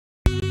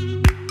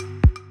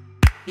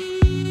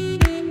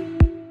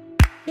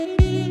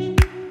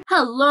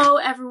Hello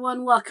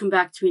everyone, welcome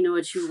back to We Know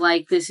What You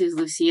Like. This is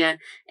Lucia,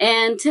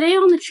 and today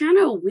on the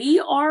channel we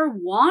are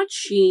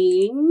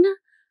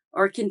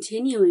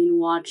continuing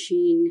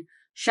watching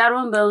Shadow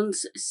and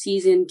Bones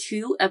Season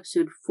 2,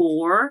 Episode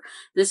 4.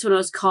 This one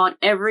was called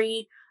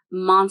Every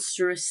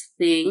Monstrous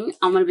Thing.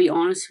 I'm gonna be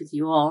honest with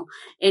you all.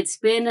 It's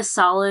been a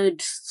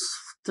solid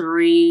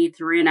three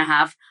and a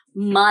half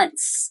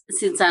months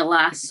since I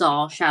last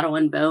saw Shadow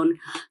and Bone.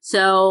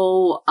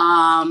 So,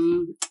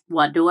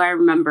 what do I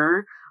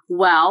remember?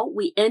 Well,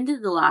 we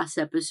ended the last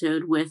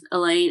episode with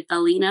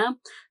Alina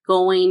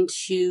going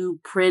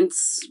to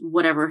Prince,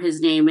 whatever his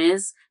name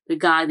is, the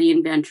guy, the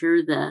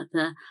inventor,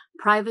 the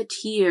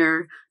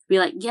privateer, be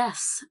like,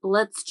 yes,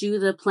 let's do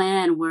the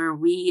plan where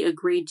we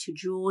agreed to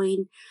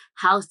join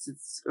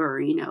houses or,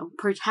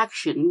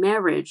 protection,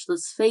 marriage,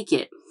 let's fake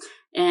it.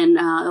 And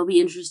it'll be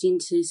interesting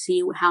to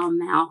see how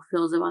Mal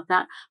feels about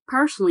that.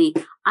 Personally,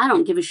 I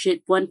don't give a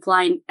shit one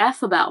flying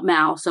F about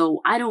Mal,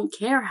 so I don't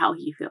care how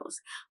he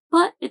feels.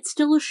 But it's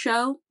still a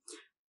show,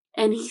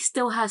 and he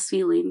still has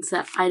feelings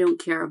that I don't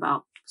care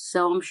about,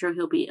 so I'm sure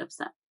he'll be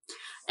upset.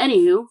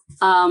 Anywho,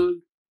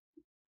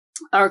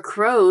 our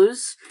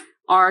crows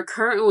are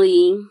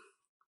currently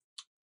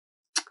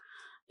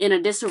in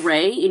a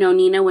disarray.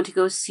 Nina went to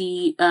go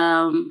see,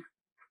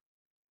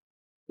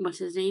 what's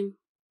his name?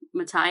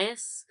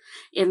 Matthias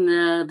in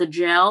the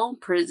jail,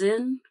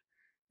 prison,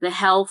 the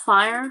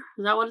Hellfire.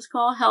 Is that what it's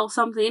called? Hell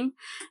something.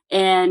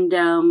 And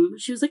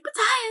she was like,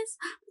 Matthias.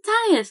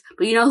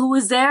 But you know who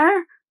was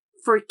there?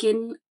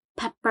 Freaking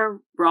Pepper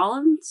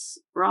Rollins?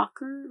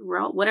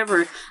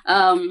 Whatever.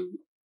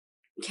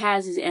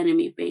 Kaz's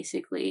enemy,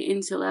 basically.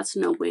 And so that's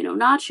no bueno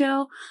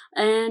nacho.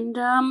 And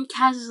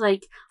Kaz is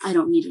like, I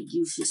don't need to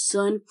use his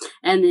son.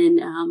 And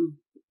then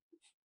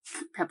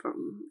Pepper,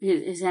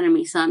 his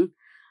enemy's son.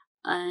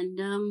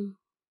 And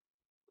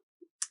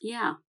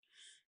yeah.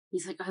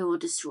 He's like, I will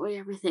destroy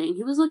everything.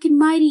 He was looking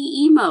mighty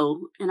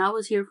emo, and I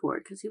was here for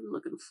it because he was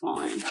looking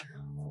fine.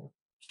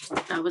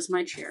 That was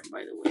my chair,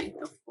 by the way.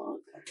 The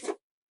fuck.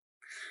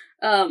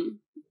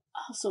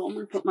 Also, I'm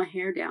gonna put my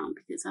hair down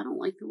because I don't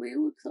like the way it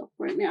looks up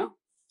right now.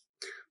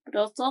 But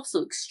it's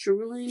also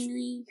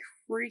extremely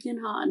freaking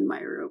hot in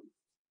my room.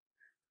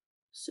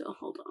 So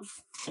hold on.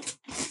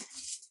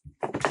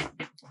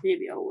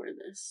 Maybe I'll wear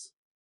this.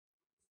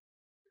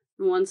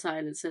 On one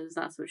side it says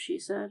that's what she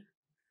said.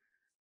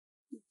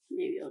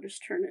 Maybe I'll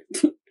just turn it.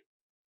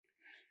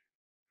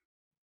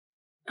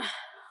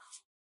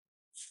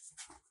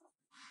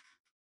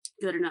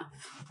 Good enough.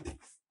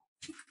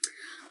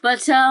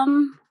 But,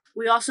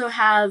 we also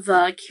have,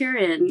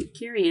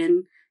 Kerrigan,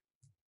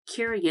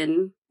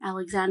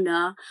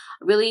 Alexander.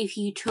 Really,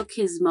 he took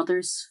his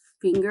mother's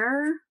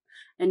finger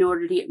in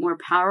order to get more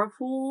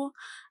powerful.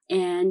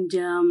 And,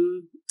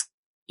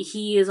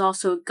 he has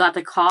also got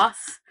the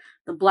cough,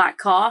 the black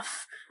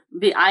cough.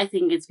 I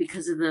think it's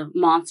because of the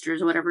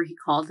monsters or whatever he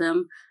called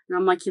them. And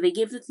I'm like, they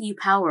give you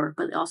power,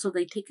 but also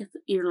they take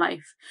your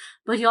life.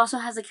 But he also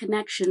has a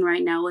connection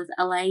right now with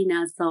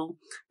Elena, so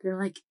they're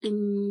like,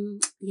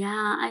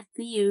 yeah, I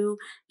see you.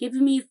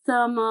 Giving me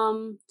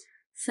some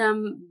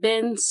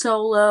Ben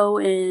Solo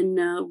and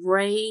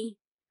Rey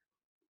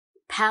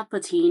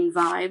Palpatine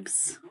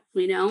vibes,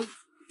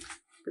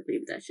 But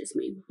maybe that's just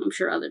me. I'm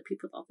sure other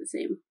people thought the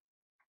same.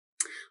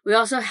 We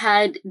also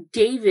had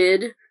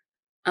David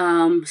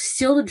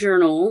steal the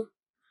journal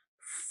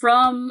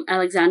from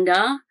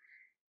Alexander,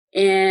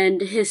 and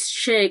his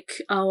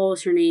chick, what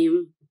was her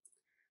name?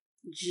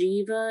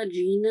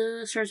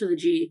 Gina, starts with a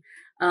G.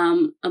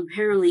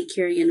 Apparently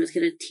Kerrigan was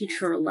gonna teach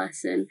her a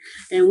lesson,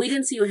 and we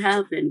didn't see what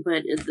happened,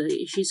 but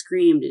she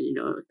screamed and,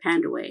 it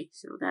panned away,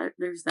 so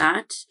there's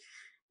that.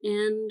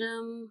 And,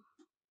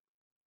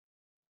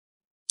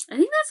 I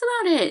think that's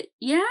about it.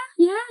 Yeah.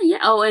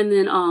 Oh, and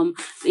then,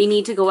 they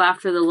need to go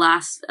after the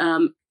last,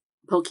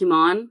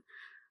 Pokemon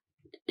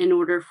in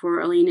order for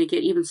Alina to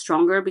get even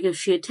stronger, because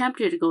she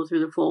attempted to go through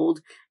the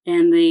fold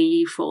and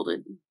they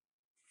folded.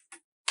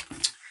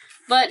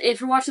 But if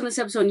you're watching this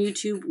episode on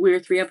YouTube, we're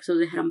 3 episodes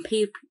ahead on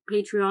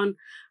Patreon.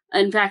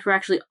 In fact, we're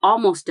actually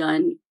almost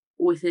done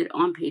with it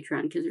on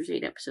Patreon because there's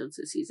 8 episodes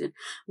this season.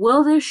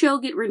 Will this show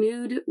get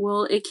renewed?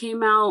 Well, it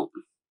came out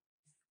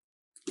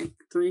like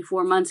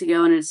 3-4 months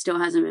ago and it still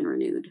hasn't been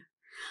renewed.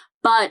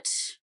 But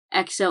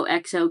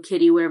XOXO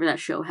Kitty, whatever that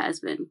show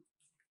has been.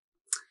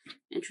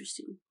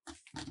 Interesting.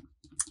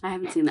 I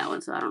haven't seen that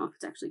one, so I don't know if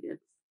it's actually good.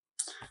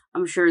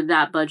 I'm sure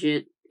that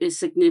budget is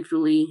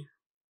significantly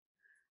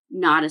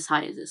not as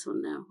high as this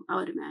one, though, I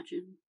would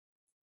imagine.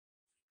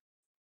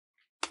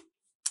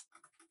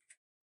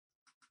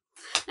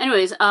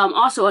 Anyways,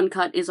 also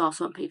Uncut is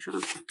also on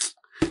Patreon.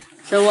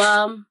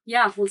 So,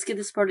 yeah, let's get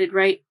this party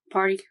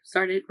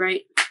started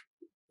right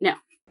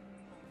now.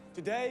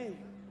 Today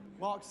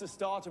marks the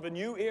start of a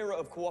new era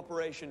of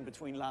cooperation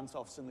between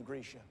Lantsofts and the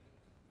Grisha.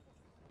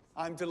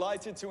 I'm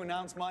delighted to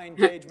announce my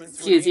engagement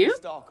to Alina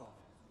Starkov,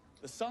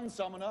 the Sun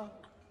Summoner,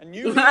 and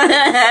new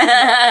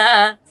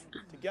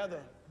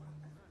together.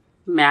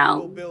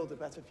 We'll build a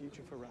better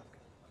future for Ravka.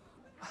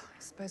 I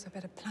suppose I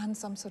better plan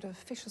some sort of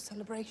official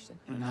celebration.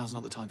 Now's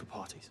not the time for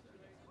parties.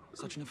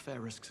 Such an affair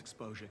risks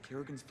exposure.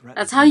 Kerrigan's threat.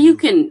 That's how you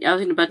can. I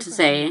was about to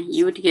say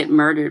you would get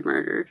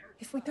murdered.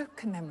 If we don't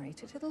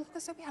commemorate it, it'll look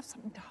as though we have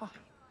something to hide.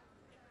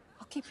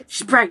 I'll keep it.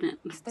 She's pregnant.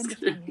 Extended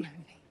family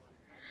only.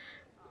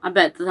 I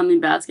bet something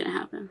bad's gonna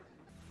happen.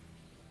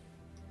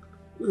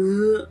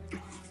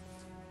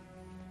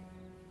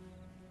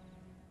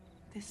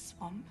 This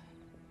swamp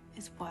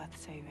is worth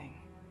saving.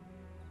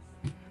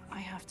 I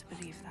have to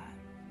believe that.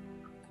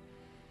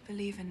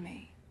 Believe in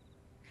me.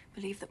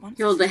 Believe that once.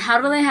 Yo,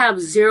 how do they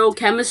have zero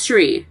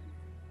chemistry?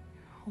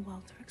 A whole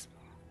world to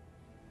explore.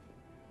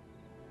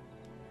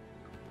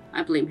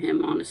 I blame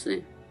him,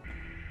 honestly.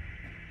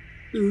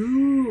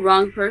 Ooh,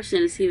 wrong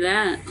person. See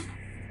that?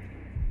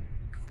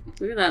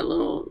 Look at that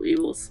little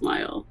evil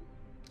smile.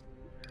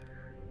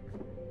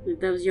 Like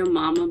that was your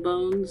mama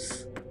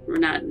bones. Or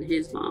not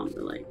his mom,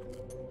 but like.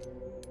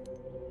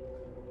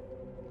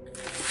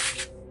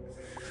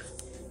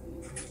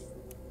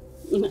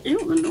 Ew,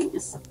 the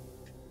noise.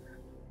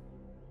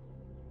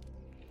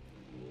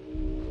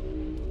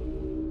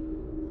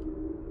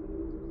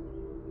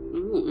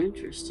 Oh,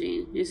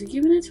 interesting. Is he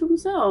giving it to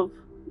himself?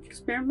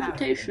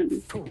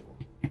 Experimentation. Fool.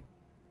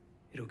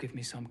 It'll give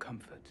me some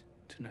comfort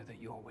to know that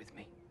you're with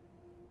me.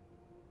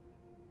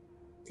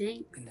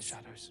 Thanks. In the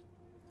shadows.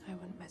 I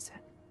wouldn't miss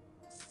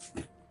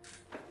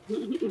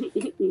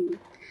it.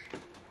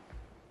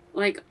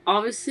 Like,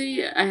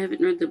 obviously, I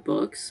haven't read the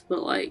books,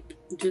 but like,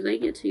 do they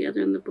get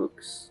together in the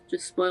books?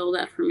 Just spoil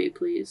that for me,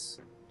 please.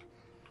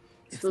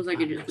 I suppose I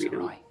could just read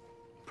them.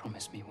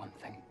 Promise me one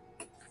thing.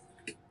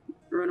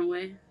 Run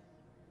away.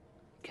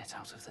 Get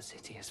out of the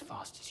city as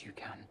fast as you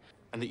can.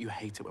 And that you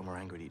hate it when we're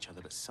angry at each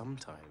other, but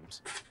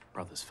sometimes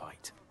brothers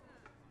fight.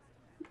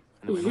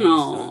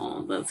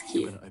 No, that's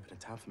cute. You're going to open a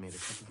tab for me at a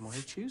cup of my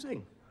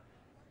choosing.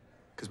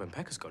 Because when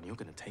Pekka's gone, you're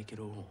going to take it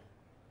all.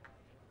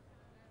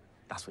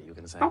 That's what you were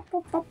going to say.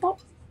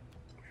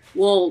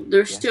 Well,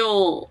 there's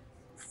still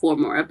 4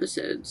 more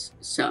episodes,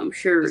 so I'm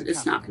sure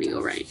it's not going to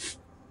go right.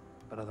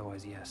 But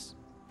otherwise, yes.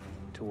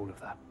 To all of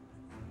that.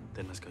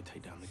 Then let's go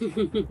take down the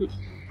king.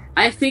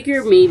 I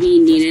figure maybe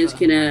Nina's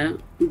gonna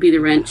be the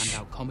wrench.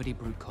 Hand out comedy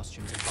brute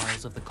costumes and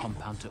vials of the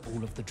compound to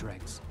all of the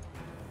dregs.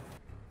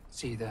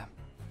 See you there.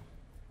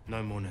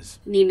 No mourners.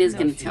 Nina's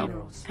gonna tell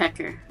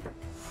Pekka.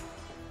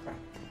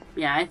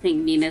 Yeah, I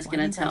think Nina's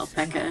gonna tell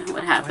Pekka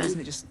what happened.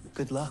 Isn't it just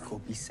good luck or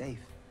be safe?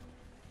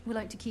 We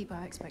like to keep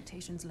our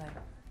expectations low.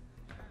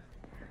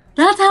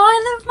 That's how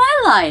I live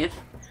my life.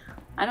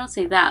 I don't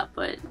say that,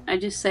 but I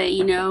just say,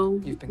 you know,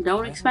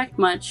 don't expect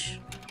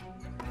much.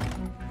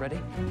 Ready?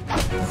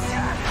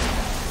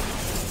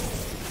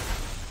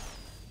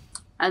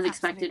 As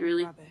expected,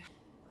 really.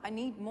 I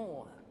need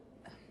more.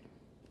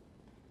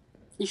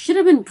 You should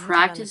have been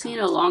practicing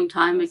a long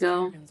time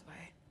ago.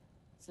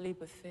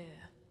 Sleep with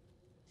fear.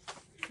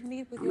 I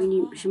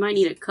mean, she might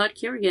need a cut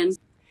Kerrigan.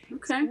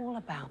 Okay. It's all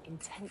about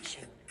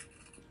intention.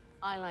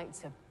 I like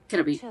to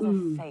Gotta be. picture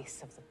the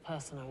face of the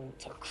person I want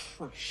to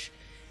crush.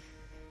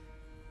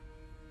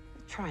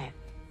 Try it.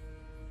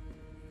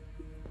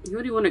 You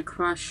really want to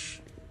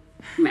crush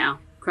Mao.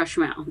 Crush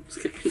Mao.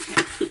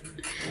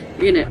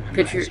 You're gonna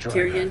picture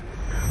Kerrigan.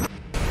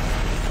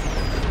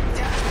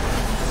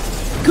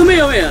 Come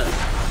here!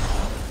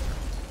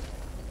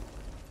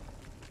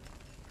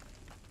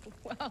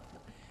 Well,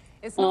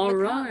 it's not all the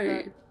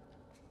right. cut,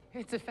 but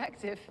it's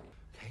effective.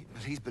 Kate,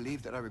 please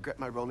believe that I regret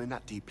my role in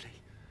that deeply.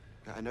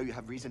 I know you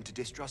have reason to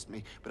distrust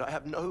me, but I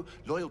have no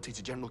loyalty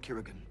to General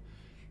Kerrigan.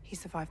 He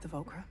survived the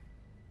Volcra.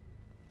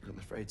 I'm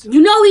afraid so.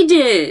 You know he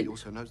did! He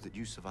also knows that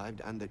you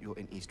survived and that you're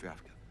in East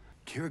Africa.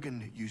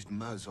 Kerrigan used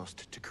Monstrous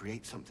to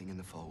create something in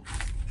the fold.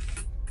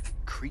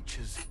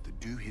 Creatures that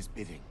do his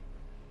bidding.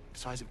 The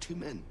size of 2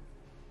 men.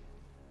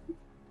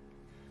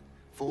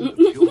 Formed of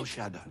pure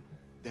shadow.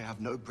 They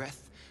have no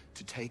breath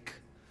to take,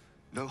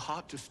 no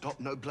heart to stop,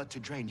 no blood to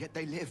drain, yet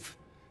they live.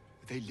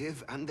 They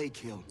live and they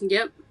kill.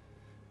 Yep.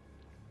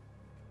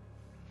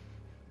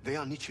 They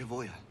are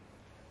Nichevoya.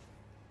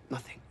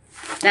 Nothing.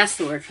 That's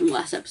the word from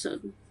last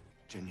episode.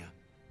 Genya.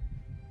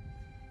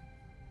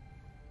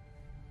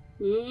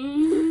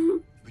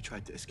 Mm. We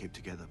tried to escape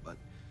together, but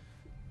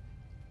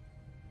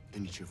the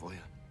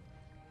Nichevoya.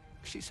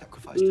 She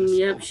sacrificed herself.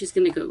 Yep, she's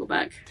gonna go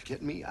back. To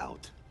get me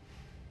out.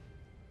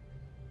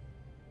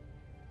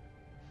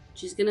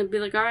 She's gonna be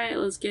like, alright,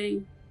 let's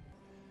gang.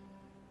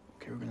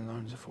 Kerrigan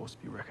alone is a force to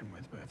be reckoned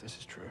with, but if this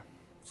is true,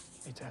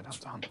 need to head out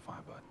to hunt the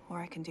Firebird. Or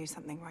I can do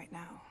something right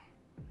now.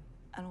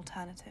 An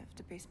alternative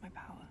to boost my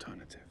power.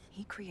 Alternative.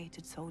 He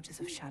created soldiers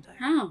of shadow.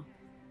 How?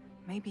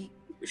 Maybe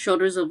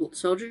Shoulders of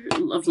soldier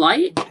of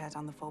light? tear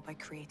down the fold by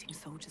creating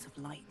soldiers of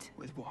light.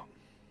 With what?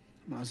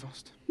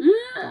 Merzost?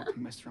 Ah. Dark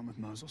messed around with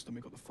Merzost and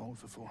we got the fold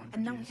for 400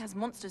 And now years. he has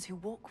monsters who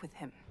walk with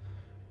him.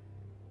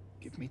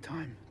 Give me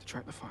time to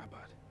track the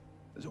Firebird.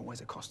 There's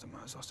always a cost to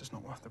Merzost. It's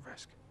not worth the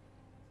risk.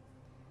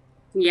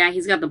 Yeah,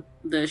 he's got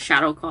the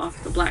shadow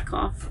cough, the black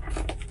cough.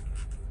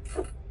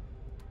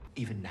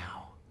 Even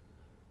now,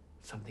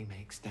 something may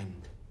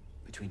extend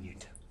between you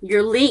two.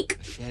 Your link.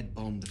 A shared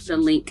bond of The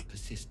some link. sort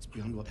persists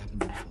beyond what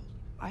happened in the fold.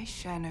 I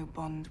share no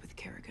bond with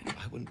Kerrigan.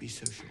 I wouldn't be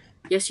so sure.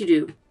 Yes, you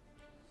do.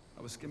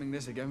 I was skimming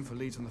this again for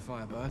leads on the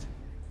Firebird.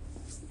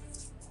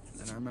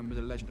 And then I remembered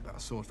a legend about a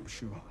sword from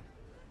Shuon.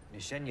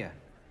 Nishenya,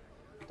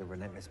 the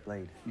relentless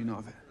blade. You know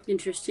of it?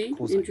 Interesting. Of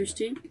course I do.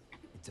 Interesting.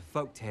 It's a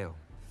folk tale.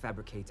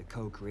 Fabricator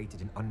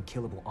co-created an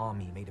unkillable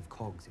army made of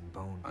cogs and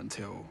bone.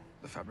 Until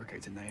the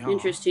fabricator Nayar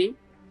Interesting.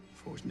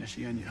 forged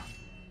Nishienya.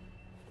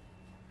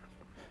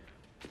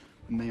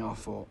 When Nayar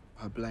fought,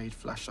 her blade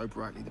flashed so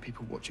brightly the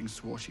people watching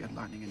swore she had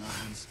lightning in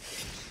her hands.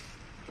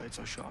 Blade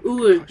so sharp.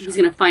 Ooh, he's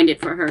gonna find it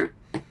for her.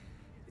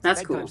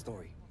 That's cool.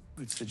 Story.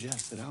 Would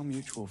suggest that our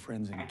mutual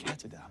friends in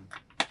Ketterdam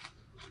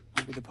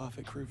would be the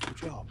perfect crew for the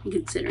job.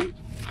 Considering.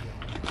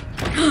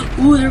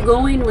 Ooh, they're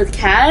going with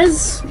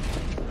Kaz?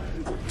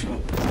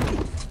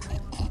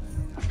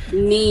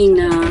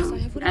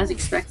 Nina, as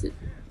expected.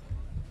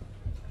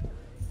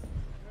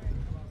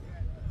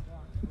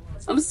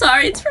 I'm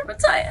sorry, it's for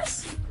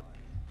Matthias.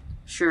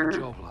 Sure.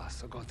 Job,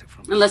 lass. I got it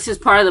from Unless it's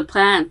part of the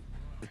plan.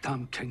 the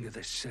damn king of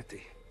this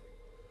city.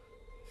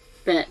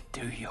 Bet.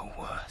 Do your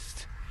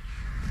worst.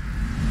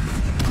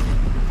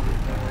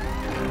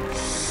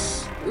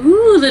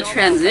 Ooh, the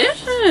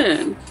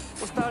transition.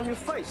 What's that on your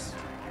face?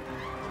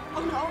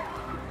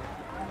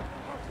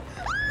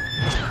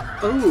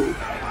 Oh.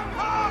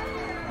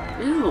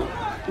 Ew.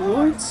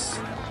 Warts.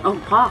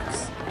 Oh,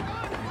 pox.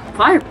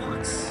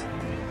 Firepox.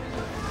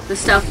 The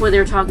stuff where they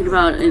were talking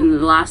about in the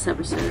last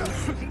episode.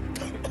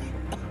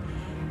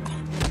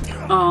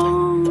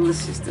 Oh,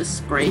 this is the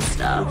spray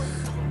stuff.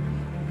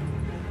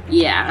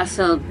 Yeah,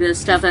 so the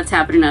stuff that's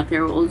happening up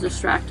there will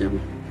distract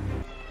him.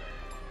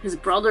 His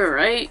brother,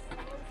 right?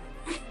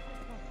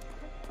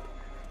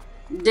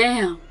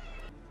 Damn.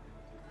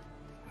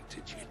 What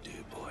did you do,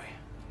 boy?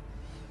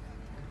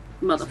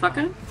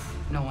 Motherfucker.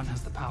 No one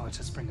has the power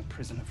to spring a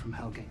prisoner from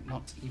Hellgate,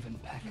 not even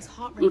Peck.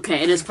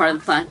 Okay, it is part of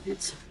the plan.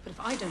 It's... But if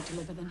I don't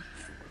deliver, then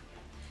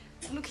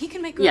look, he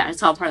can make. Yeah,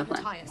 it's all part of the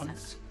plan.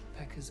 Once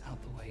Pecker's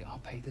out the way, I'll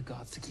pay the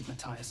guards to keep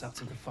Matthias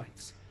out of the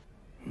fights.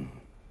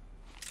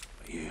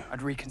 You.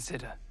 I'd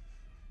reconsider.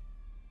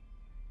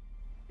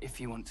 If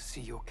you want to see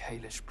your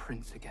Kalish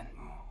prince again.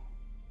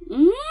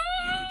 You're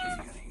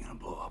gonna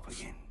blow up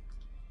again.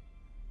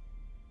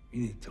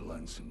 You need to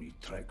learn some new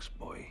tricks,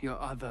 boy. Your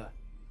other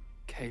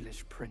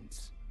Kalish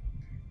prince.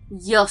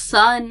 Your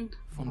son.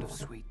 Fond of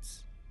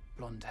sweets,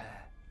 blonde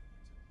hair.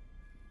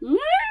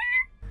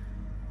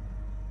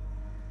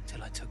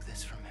 Till I took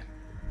this from him.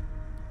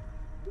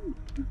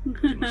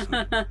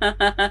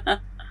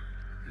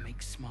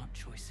 Make smart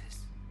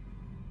choices.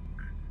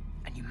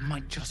 And you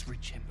might just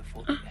reach him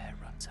before the air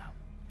runs out.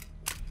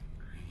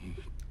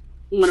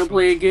 I'm gonna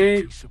play a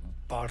game. Piece of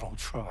bottle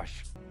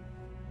trash.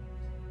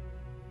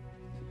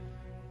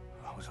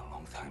 That was a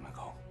long time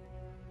ago.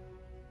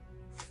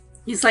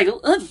 He's like,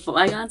 look,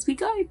 bygones be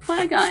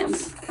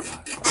bygones.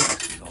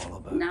 All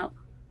about. No.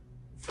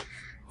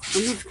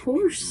 And of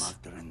course.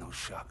 Murder in those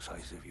shark's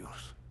eyes of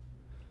yours.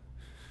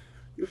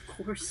 Of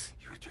course.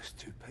 You're just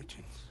two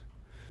pigeons.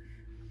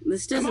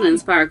 This doesn't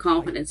inspire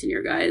confidence in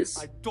your guys.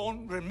 I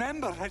don't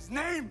remember his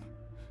name.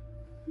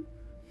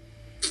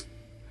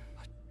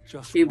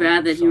 Just Too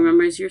bad that he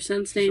remembers your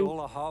son's He's name. all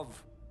I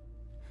have.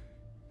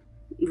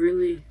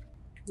 Really.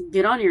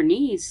 Get on your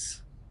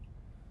knees.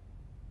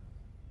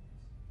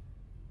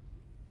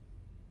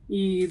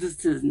 This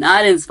does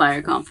not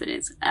inspire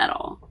confidence at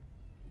all.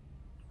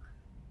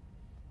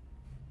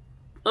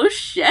 Oh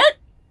shit!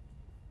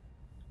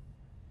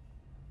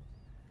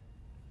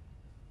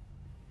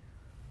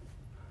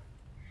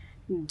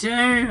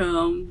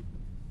 Damn.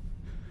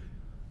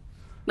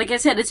 Like I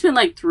said, it's been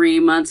like 3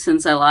 months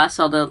since I last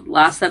saw the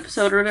last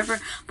episode or whatever,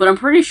 but I'm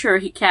pretty sure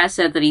Cass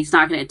said that he's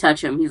not going to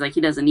touch him. He's like,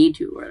 he doesn't need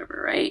to or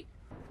whatever, right?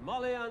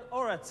 Malian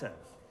Orator.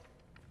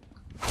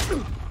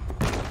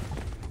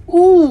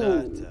 Ooh.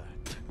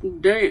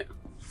 Damn.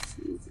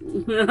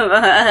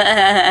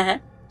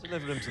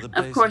 Deliver him to the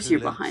Of base course of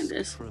you're Ulinsk behind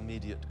this. for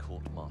immediate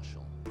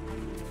court-martial.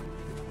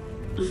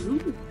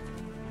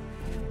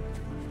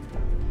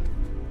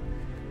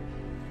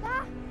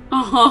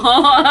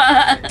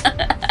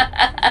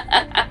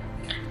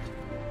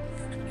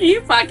 He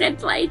fucking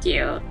played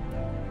you.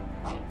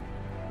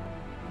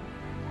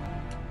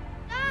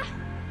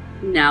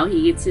 Now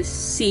he gets to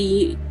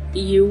see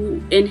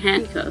you in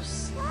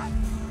handcuffs.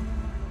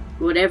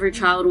 Whatever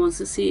child wants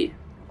to see.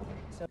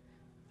 I'm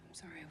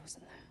sorry I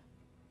wasn't there.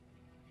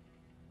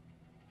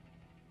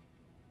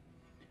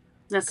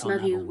 That's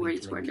not what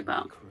he's worried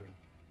about.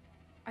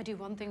 I do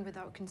one thing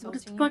without consulting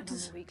you, fuck and I'm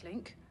does- a weak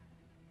link.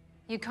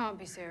 You can't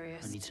be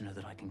serious. I need to know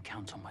that I can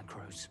count on my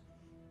crows.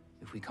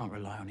 If we can't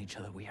rely on each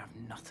other, we have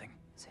nothing.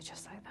 So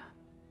just like that,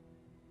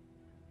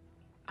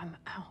 I'm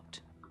out.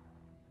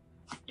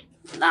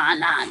 Nah. A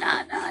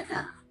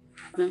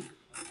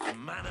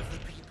man of the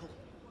people.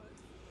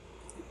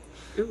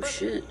 Oh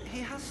shit. He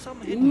has some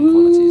hidden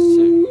qualities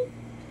too.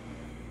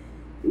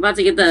 About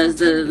to get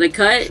the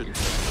cut.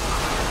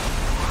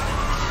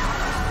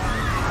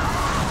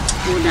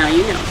 Well, now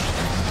you know.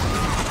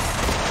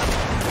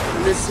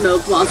 The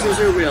smoke monsters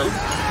are real.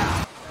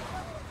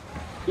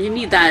 You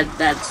need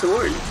that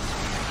sword.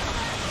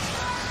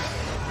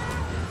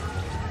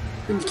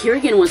 And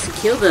Kerrigan wants to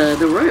kill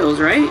the royals,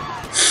 right?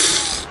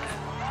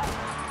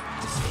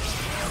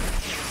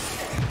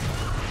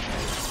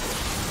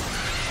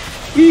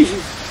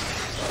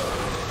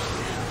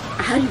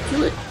 How do you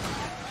kill it?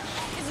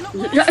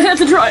 I have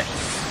to try it.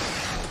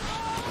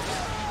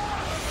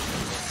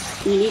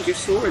 You need your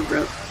sword,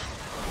 bro.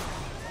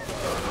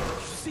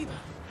 See them?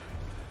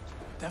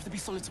 They have to be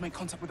solid to make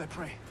contact with their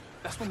prey.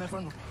 That's when they're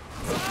vulnerable.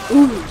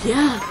 Ooh,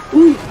 yeah.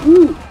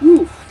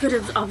 Ooh.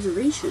 Good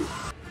observation.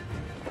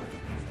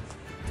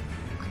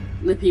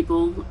 The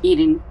people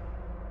eating.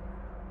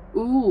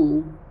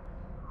 Ooh.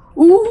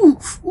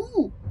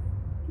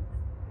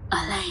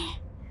 Alay.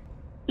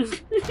 You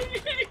just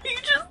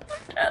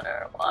looked at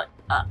her and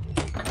walked up.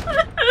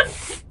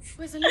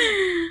 Where's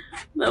Alina?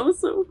 That was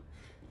so.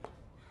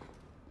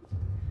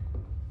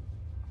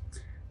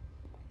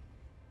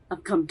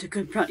 I've come to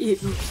confront you.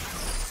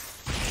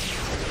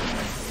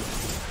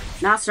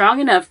 Not strong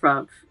enough,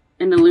 bruv.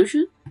 An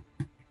illusion?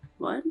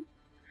 What?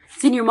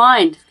 It's in your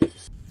mind.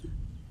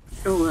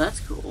 Oh, that's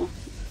cool.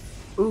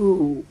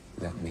 Ooh.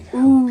 Let me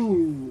help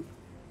you.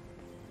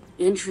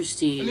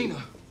 Interesting.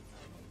 Alina.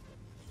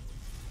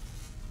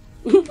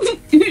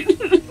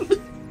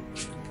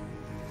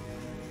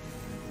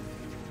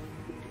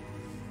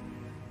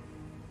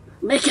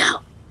 Make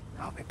out.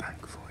 I'll be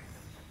back for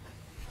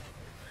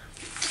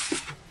you.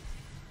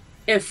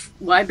 If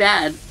why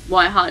bad,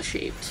 why heart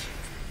shaped?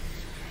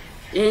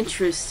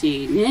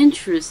 Interesting.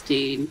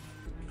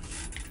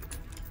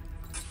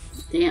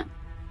 Damn,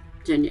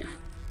 Jenya.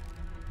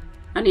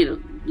 I need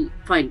to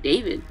find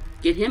David.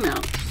 Get him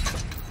out.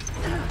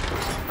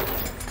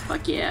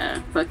 Fuck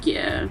yeah.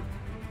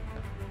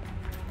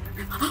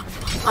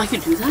 I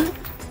could do that?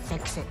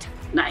 Fix it.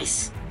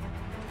 Nice.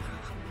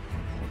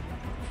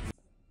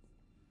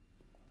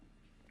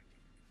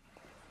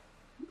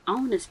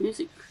 Ominous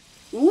music.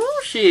 Ooh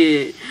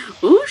shit.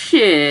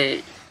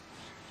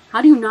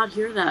 How do you not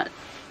hear that?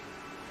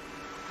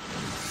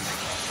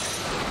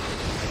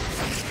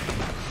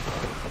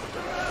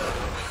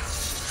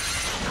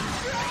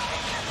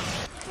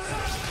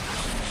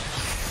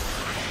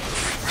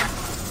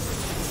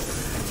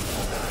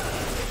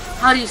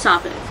 How do you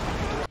stop it?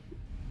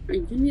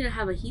 You need to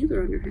have a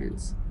healer on your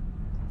hands.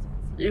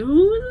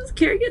 Ooh, this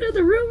Kerrigan of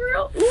the real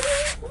world. Ooh,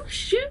 oh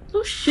shit. Do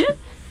you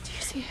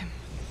see him?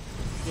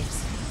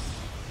 Yes.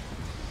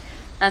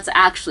 That's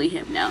actually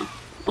him now.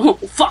 Oh,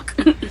 fuck.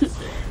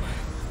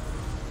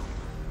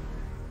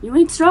 You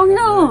ain't strong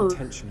No enough.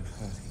 intention of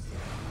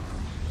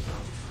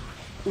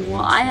hurting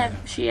Well,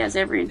 she has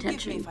every Forgive me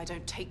intention. if I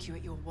don't take you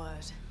at your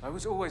word. I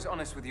was always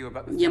honest with you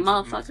about the You things that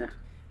motherfucker.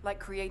 Like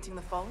creating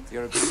the fold?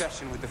 Your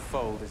obsession with the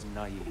fold is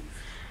naive.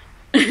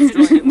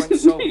 Destroying it won't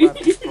solve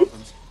Ravish's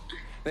problems.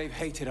 They've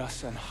hated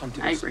us and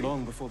hunted I us agree.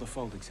 long before the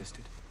fold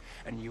existed.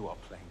 And you are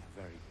playing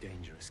a very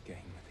dangerous game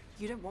with it.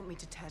 You don't want me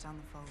to tear down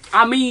the fold.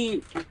 I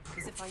mean,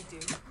 Because if I do,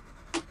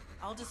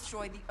 I'll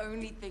destroy the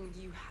only thing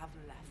you have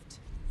left.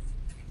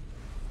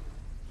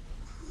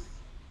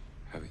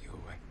 Have it your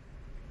way.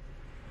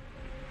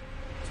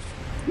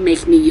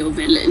 make me your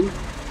villain.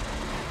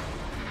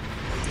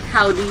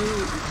 How?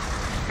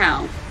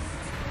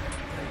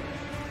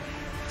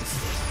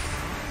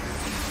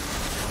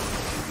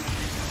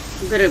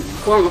 You better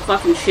form a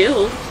fucking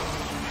shield.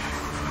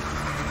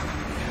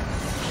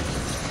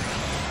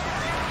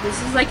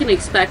 This is like an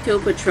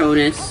Expecto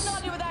Patronus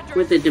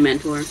with a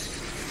Dementor.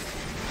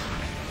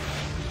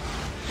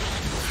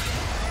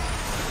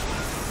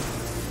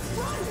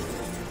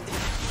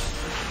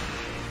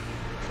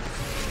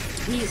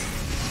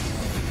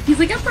 He's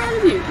like, I'm proud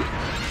of you.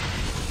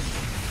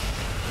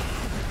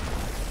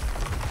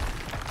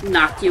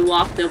 Knock you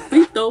off the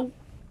feet though.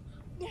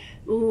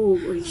 Ooh,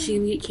 are she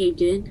gonna get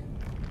caved in?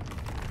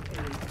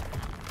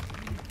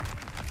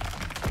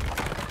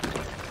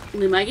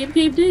 They might get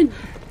caved in.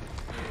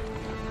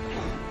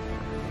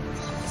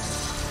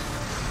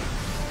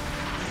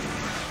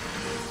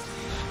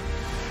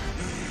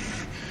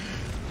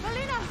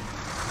 Alina!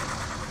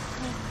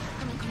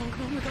 Come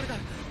on, we gotta go.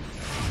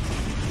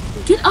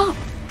 Get up!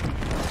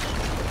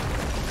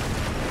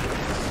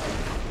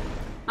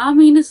 I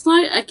mean, it's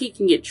not like it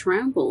can get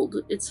trampled.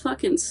 It's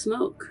fucking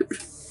smoke.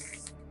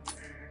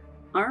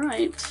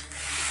 Alright.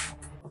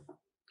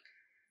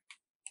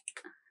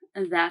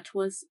 That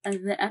was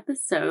the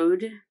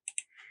episode.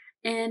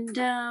 And,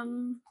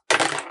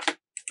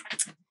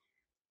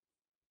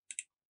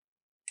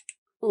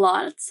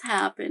 lots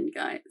happened,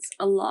 guys.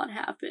 A lot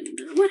happened.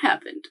 What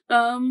happened?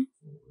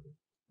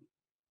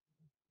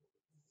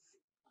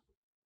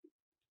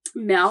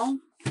 Mel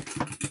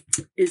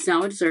is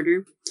now a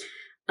deserter.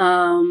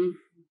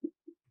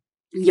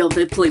 Yo,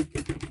 they played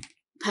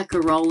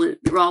Pekka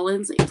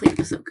Rollins. They played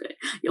him so good.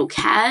 Yo,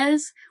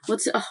 Kaz.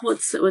 What's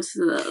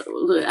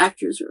the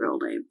actor's real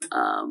name?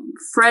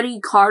 Freddie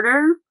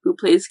Carter, who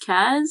plays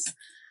Kaz.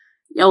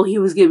 Yo, he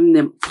was giving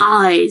them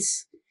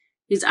eyes.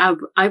 His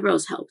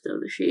eyebrows help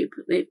though. The shape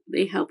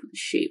they help with the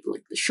shape,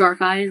 like the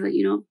shark eyes, like,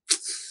 you know.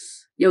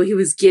 Yo, he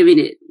was giving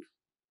it.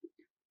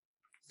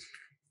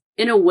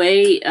 In a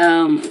way,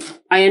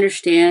 I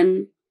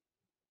understand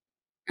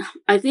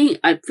I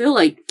feel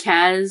like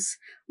Kaz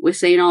was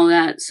saying all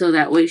that so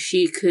that way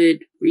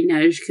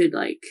Rinej could,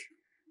 like,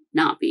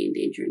 not be in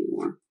danger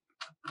anymore.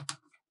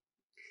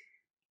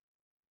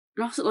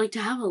 And also, like,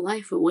 to have a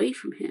life away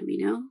from him,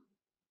 you know?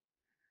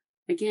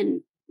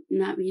 Again,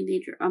 not be in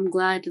danger. I'm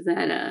glad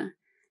that,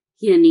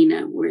 he and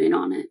Nina were in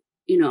on it.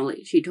 You know,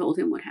 like, she told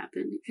him what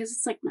happened. Because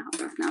it's like, nah,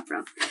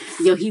 bro.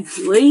 Yo, he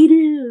played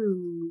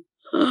him.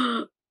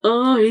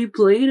 Oh, he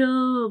played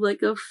him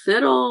like a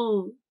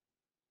fiddle.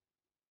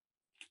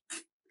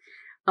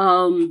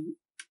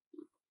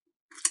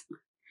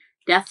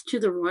 Death to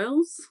the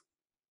Royals.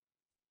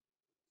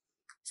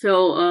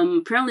 So,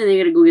 apparently they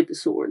gotta go get the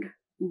sword.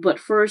 But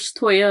first,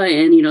 Toya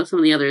and, you know, some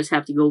of the others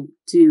have to go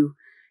to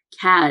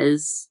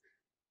Kaz.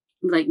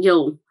 Like,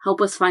 yo,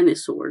 help us find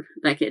this sword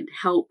that could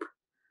help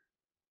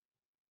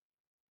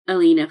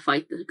Alina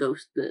fight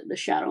the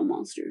shadow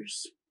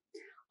monsters.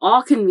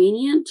 All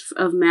convenient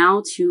of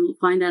Mal to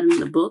find that in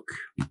the book.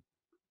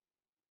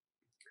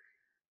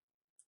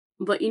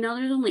 But, you know,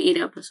 there's only 8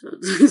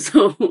 episodes,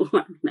 so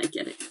I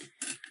get it.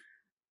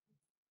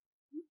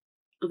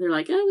 They're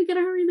like, oh, we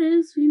gotta hurry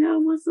this, you know,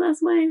 what's the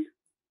best way?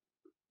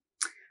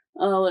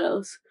 Oh, what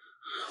else?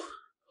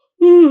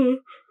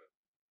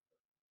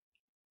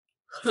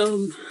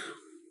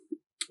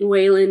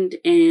 Wayland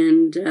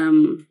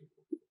and,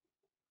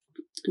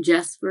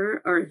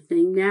 Jesper are a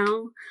thing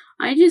now.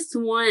 I just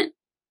want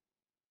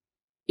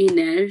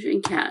Inej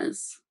and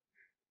Kaz.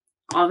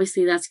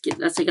 Obviously, that's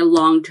like a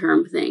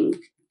long-term thing.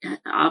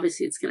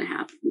 Obviously, it's gonna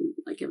happen,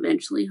 like,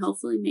 eventually,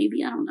 hopefully,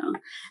 maybe, I don't know.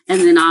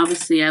 And then,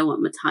 obviously, I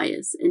want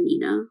Matthias and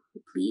Nina,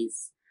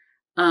 please.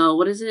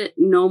 What is it?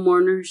 No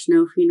mourners,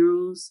 no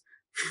funerals.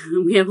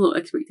 We have low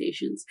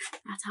expectations.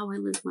 That's how I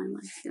live my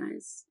life,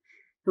 guys.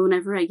 So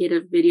whenever I get a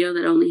video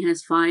that only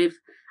has 5,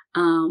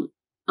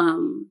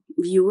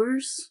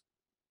 viewers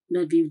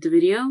that viewed the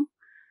video,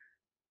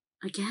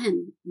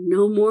 again,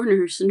 no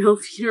mourners, no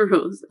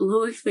funerals,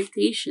 low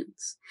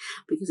expectations.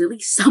 Because at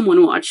least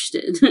someone watched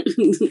it.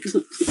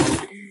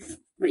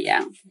 But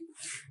yeah.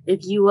 If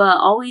you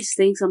always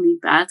think something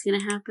bad's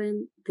gonna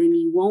happen, then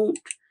you won't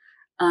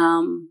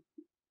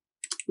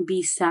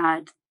be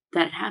sad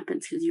that it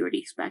happens because you already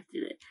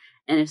expected it.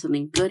 And if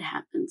something good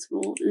happens,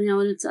 well, you know,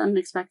 it's an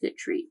unexpected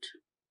treat.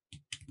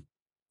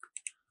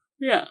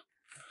 Yeah.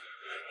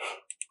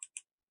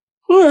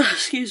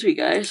 Excuse me,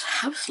 guys.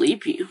 I'm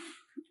sleepy.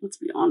 Let's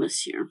be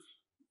honest here.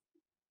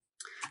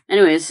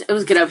 Anyways, it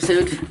was a good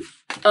episode.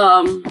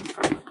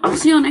 I'll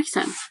see you all next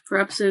time for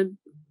episode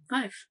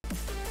 5.